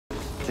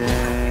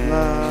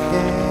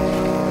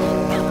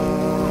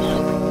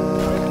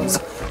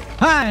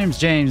Hi, my name's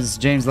James.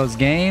 James Loves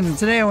Games, and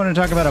today I want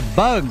to talk about a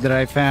bug that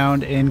I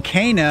found in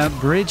Cana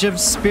Bridge of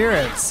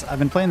Spirits. I've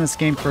been playing this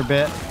game for a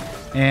bit,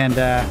 and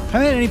haven't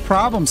had any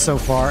problems so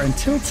far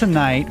until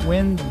tonight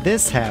when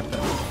this happened.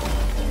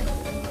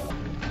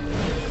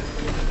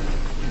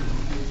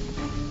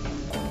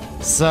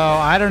 So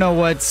I don't know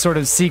what sort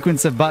of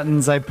sequence of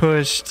buttons I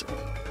pushed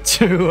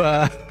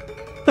to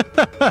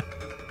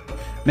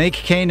make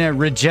Cana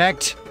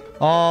reject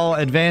all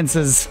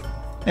advances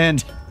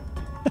and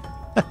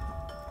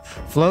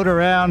float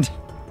around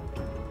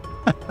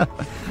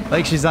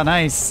like she's on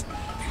ice.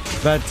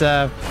 But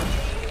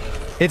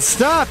it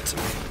stopped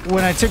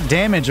when I took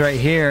damage right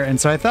here, and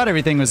so I thought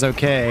everything was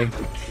okay.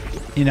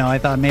 You know, I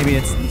thought maybe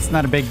it's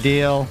not a big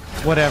deal,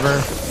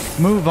 whatever,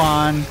 move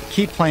on,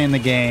 keep playing the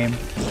game.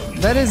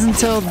 That is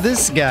until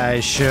this guy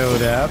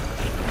showed up,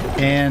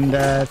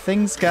 and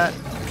things got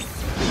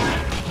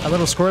a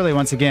little squirrely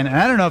once again. And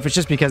I don't know if it's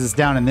just because it's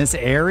down in this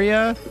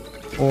area,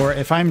 or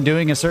if I'm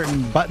doing a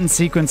certain button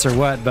sequence or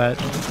what, but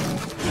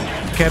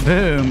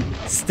kaboom,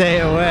 stay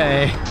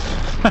away.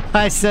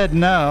 I said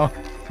no.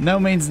 No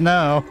means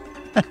no.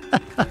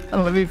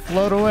 Let me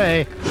float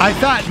away. I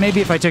thought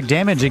maybe if I took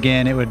damage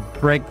again, it would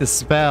break the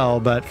spell,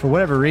 but for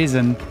whatever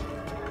reason,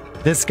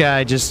 this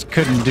guy just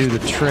couldn't do the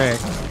trick.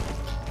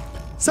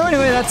 So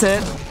anyway, that's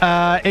it.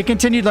 It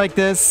continued like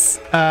this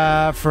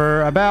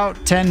for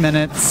about 10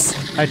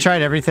 minutes. I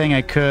tried everything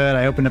I could.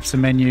 I opened up some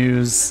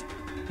menus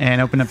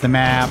and opened up the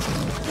map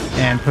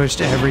and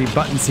pushed every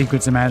button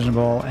sequence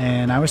imaginable,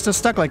 and I was still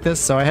stuck like this,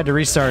 so I had to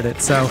restart it.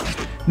 So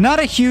not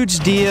a huge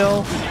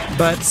deal,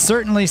 but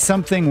certainly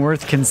something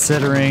worth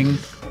considering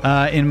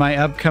in my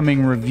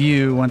upcoming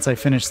review once I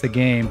finish the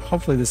game,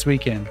 hopefully this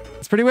weekend.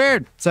 It's pretty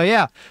weird. So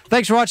yeah,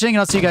 thanks for watching, and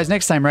I'll see you guys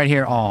next time right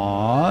here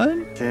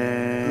on